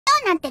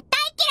なんて大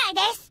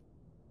嫌いです。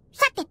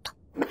さてと。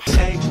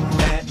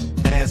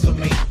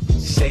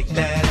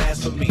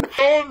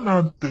な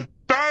んて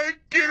大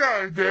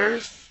嫌いで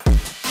す。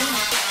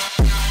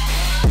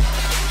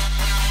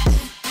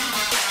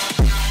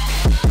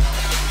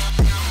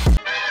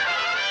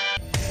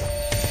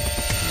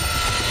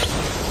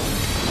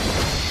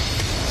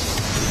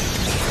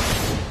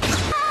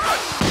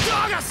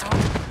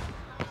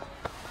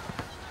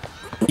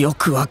よ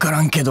くわか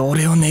らんけど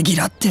俺をねぎ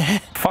らって。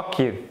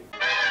Fuck you。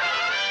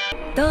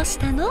どうし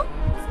たの？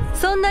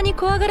そんなに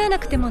怖がらな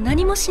くても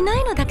何もしな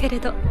いのだけれ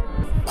ど。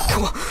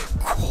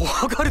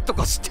怖がると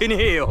かしてね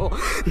えよ。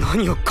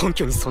何を根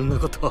拠にそんな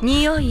こと。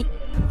匂い、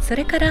そ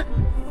れから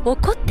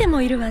怒って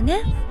もいるわ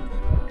ね、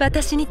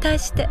私に対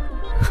して。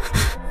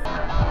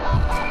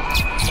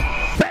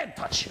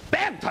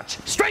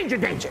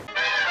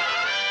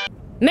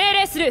命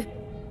令する。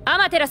ア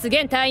マテラス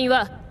現隊員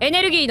はエネ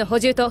ルギーの補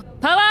充と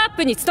パワーアッ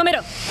プに努め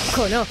ろ。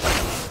この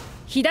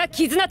飛騨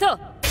絆と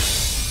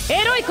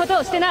エロいこと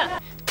をして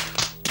な。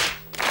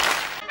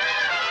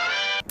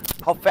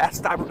 How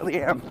fast I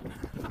really am.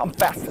 I'm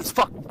fast as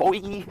fuck,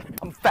 boy.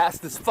 I'm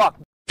fast as fuck.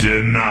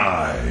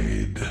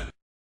 Denied.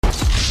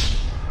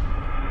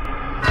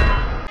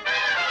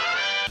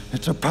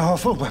 It's a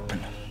powerful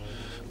weapon.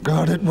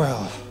 Guard it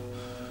well.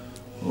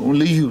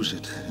 Only use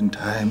it in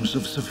times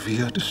of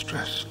severe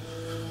distress.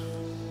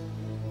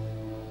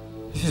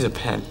 This is a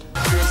pen.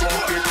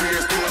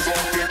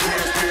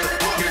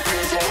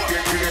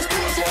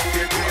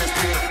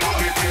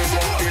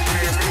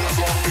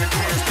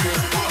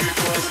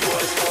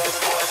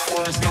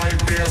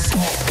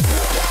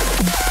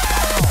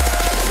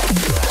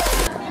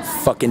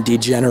 Fucking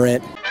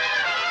degenerate.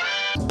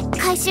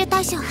 回収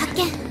対象発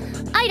見。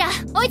アイラ、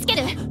追いつけ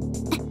る。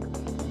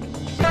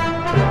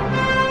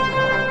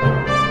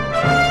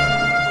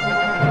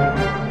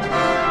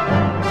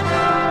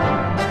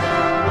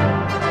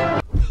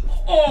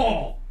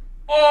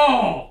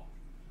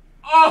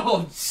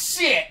Oh,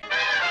 shit!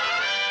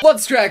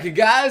 What's cracking,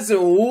 guys,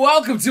 and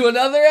welcome to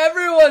another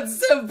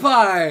Everyone's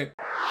Senpai!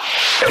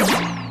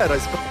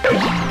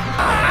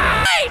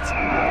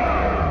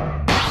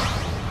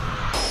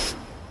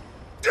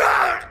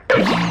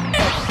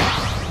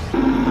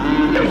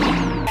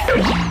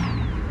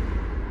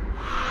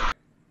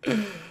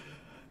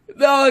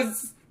 No,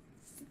 it's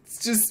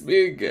just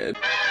me again.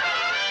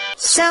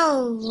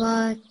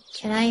 So,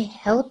 can I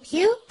help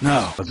you?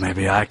 No, but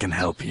maybe I can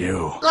help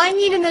you. I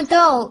need an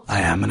adult.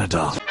 I am an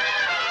adult.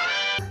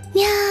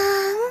 にゃーん。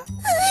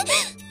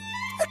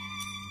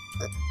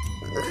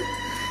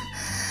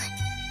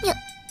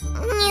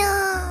にゃ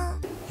ー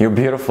ん。 You're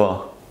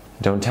beautiful.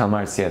 Don't tell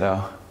Marcia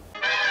though.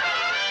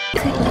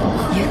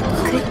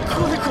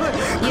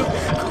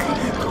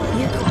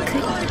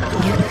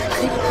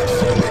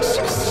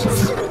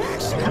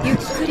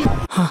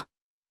 Huh?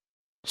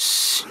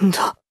 死ん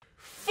だ。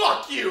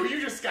 Fuck you! You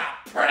just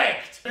got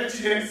pranked! Bet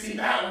you didn't see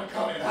that one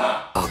coming,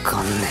 huh? わ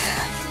かんね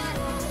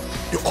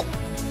え。よっ。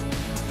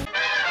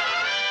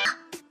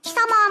貴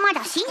様はま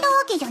だ死んだわ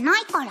けじゃな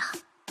いから。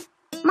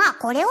まあ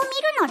これを見る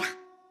のだ。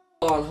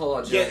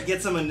Hold on, Jay.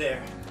 Get some in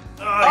there.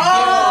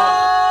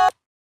 Oh!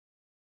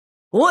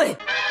 おい。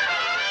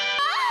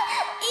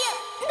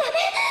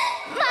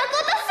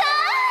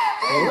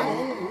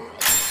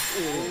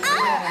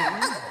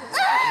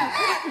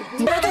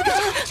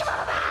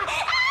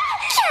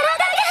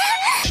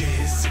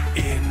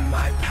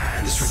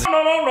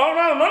No, no, no,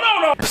 no, no, no,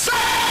 no!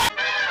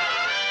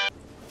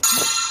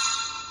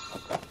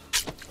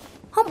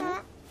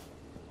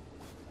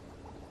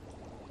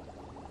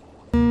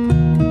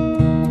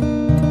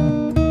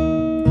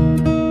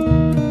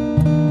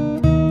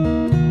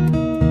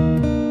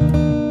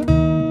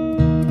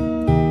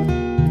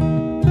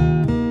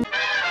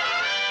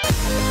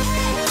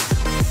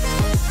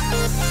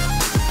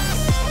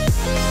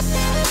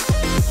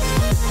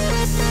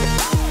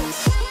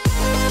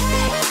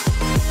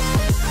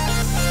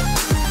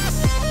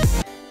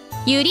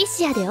 ユリ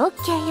シアで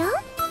OK よ。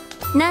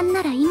なん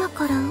なら今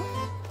から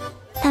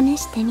試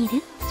してみ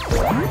る？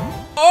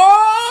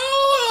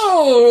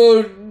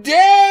 Oh,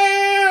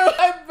 damn!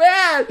 I'm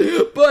bad!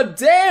 But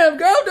damn,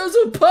 girl, those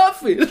are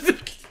puffy!